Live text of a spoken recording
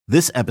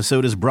This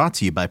episode is brought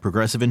to you by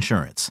Progressive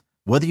Insurance.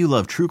 Whether you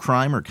love true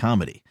crime or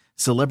comedy,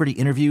 celebrity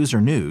interviews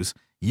or news,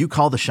 you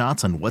call the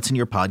shots on what's in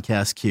your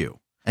podcast queue.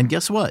 And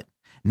guess what?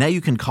 Now you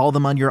can call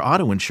them on your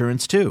auto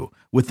insurance too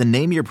with the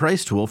Name Your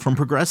Price tool from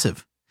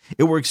Progressive.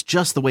 It works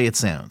just the way it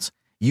sounds.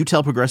 You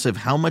tell Progressive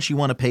how much you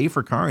want to pay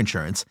for car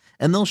insurance,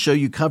 and they'll show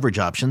you coverage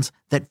options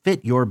that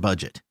fit your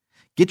budget.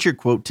 Get your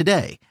quote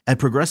today at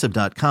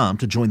Progressive.com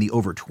to join the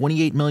over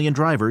 28 million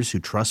drivers who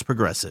trust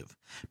Progressive.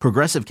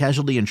 Progressive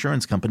Casualty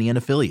Insurance Company and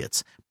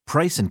Affiliates.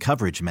 Price and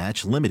coverage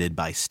match limited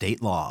by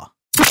state law.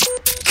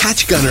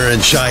 Catch Gunner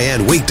and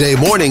Cheyenne weekday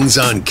mornings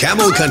on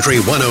Camel Country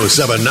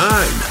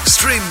 107.9.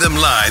 Stream them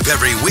live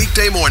every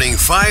weekday morning,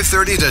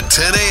 5:30 to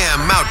 10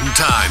 a.m. Mountain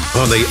Time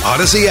on the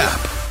Odyssey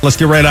app. Let's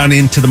get right on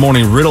into the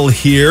morning riddle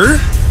here.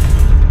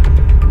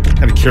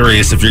 Kind of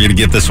curious if you're going to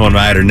get this one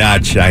right or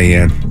not,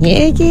 Cheyenne.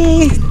 Yeah.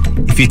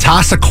 If you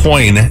toss a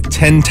coin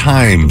 10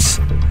 times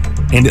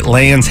and it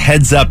lands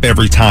heads up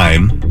every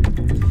time,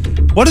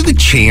 what are the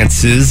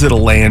chances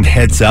it'll land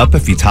heads up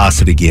if you toss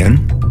it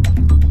again?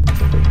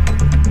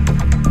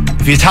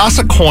 If you toss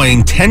a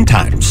coin 10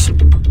 times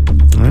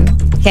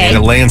and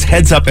it lands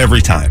heads up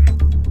every time,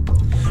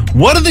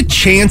 what are the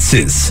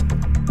chances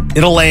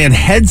it'll land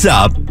heads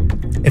up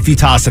if you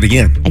toss it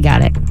again? I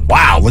got it.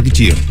 Wow, look at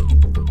you.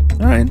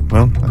 All right,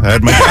 well, I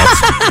had my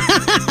doubts.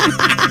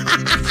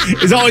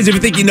 As always, if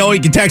you think you know, you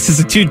can text us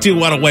at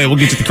 221-AWAY. We'll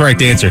get you the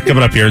correct answer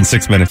coming up here in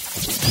 6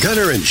 minutes.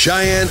 Gunner and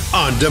Cheyenne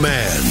on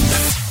demand.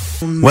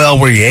 Well,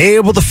 were you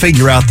able to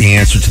figure out the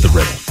answer to the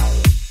riddle?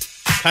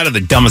 Kind of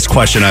the dumbest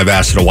question I've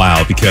asked in a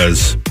while,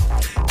 because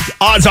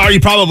odds are you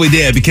probably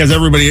did, because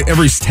every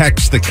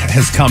text that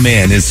has come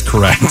in is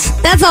correct.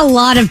 That's a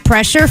lot of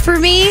pressure for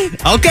me.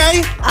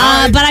 Okay.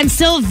 But I'm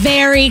still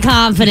very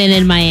confident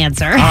in my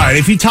answer. All right.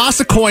 If you toss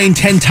a coin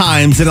 10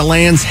 times and it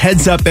lands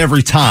heads up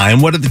every time,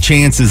 what are the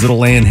chances it'll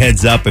land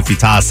heads up if you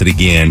toss it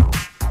again?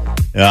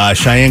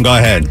 Cheyenne, go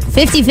ahead.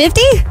 50-50?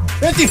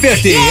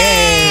 50-50.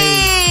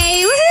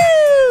 Yay!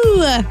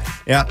 Woohoo!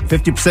 Yeah,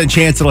 50%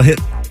 chance it'll hit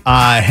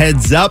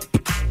heads up.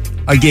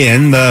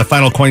 Again, the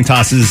final coin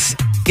toss is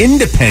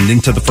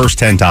independent to the first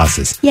 10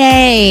 tosses.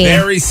 Yay.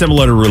 Very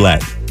similar to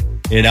roulette.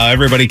 You know,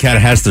 everybody kind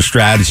of has their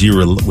strategy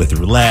with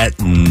roulette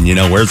and, you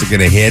know, where's it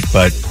going to hit,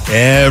 but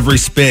every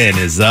spin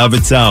is of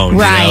its own.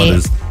 Right. You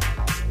know,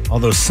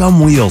 although some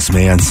wheels,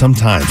 man,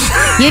 sometimes.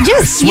 You're a little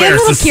it's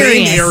the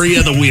curious. same area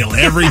of the wheel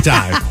every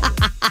time.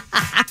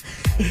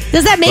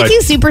 Does that make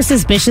you super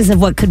suspicious of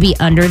what could be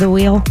under the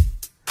wheel?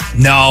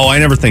 No, I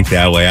never think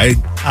that way. I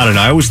don't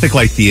know. I always think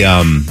like the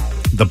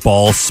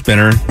ball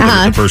spinner,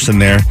 the person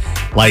there.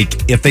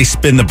 Like if they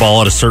spin the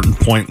ball at a certain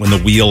point when the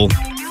wheel,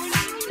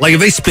 like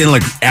if they spin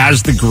like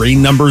as the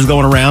green number is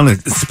going around,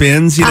 it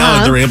spins, you know,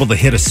 and they're able to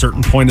hit a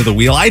certain point of the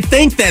wheel. I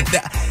think that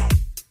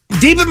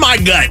deep in my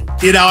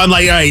gut, you know, I'm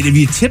like, all right, if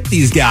you tip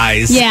these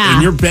guys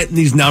and you're betting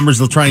these numbers,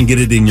 they'll try and get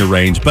it in your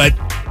range. But,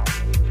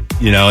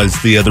 you know, as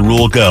the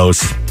rule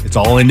goes, it's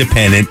all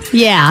independent.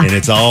 Yeah. And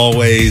it's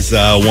always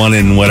one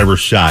in whatever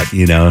shot,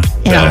 you know.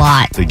 In a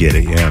lot. To get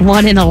it, yeah.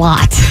 One in a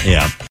lot.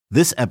 Yeah.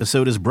 This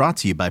episode is brought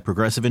to you by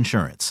Progressive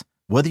Insurance.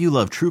 Whether you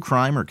love true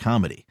crime or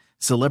comedy,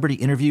 celebrity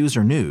interviews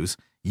or news,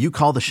 you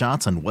call the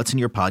shots on what's in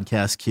your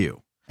podcast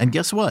queue. And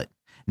guess what?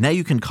 Now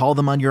you can call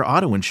them on your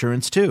auto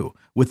insurance too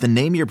with the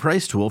Name Your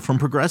Price tool from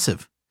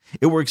Progressive.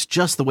 It works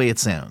just the way it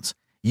sounds.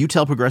 You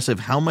tell Progressive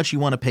how much you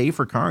want to pay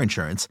for car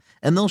insurance,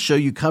 and they'll show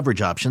you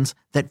coverage options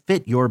that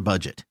fit your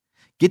budget.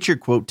 Get your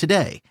quote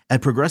today at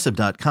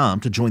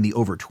Progressive.com to join the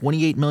over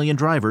 28 million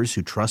drivers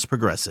who trust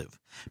Progressive.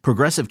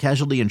 Progressive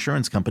Casualty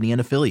Insurance Company and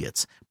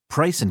Affiliates.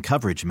 Price and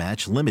coverage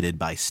match limited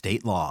by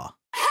state law.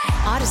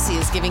 Odyssey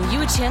is giving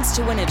you a chance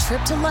to win a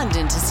trip to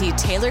London to see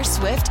Taylor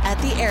Swift at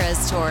the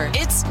Eras Tour.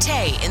 It's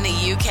Tay in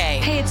the UK.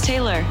 Hey, it's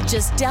Taylor.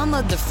 Just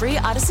download the free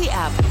Odyssey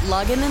app,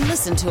 log in and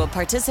listen to a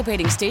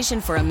participating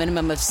station for a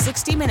minimum of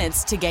 60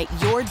 minutes to get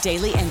your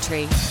daily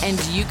entry.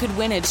 And you could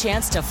win a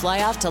chance to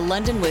fly off to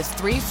London with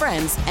 3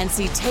 friends and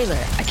see Taylor.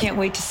 I can't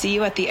wait to see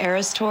you at the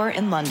Eras Tour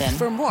in London.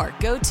 For more,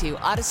 go to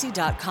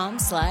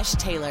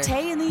odyssey.com/Taylor.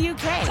 Tay in the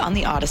UK. It's on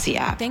the Odyssey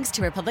app. Thanks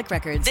to Republic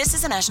Records. This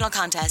is a national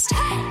contest.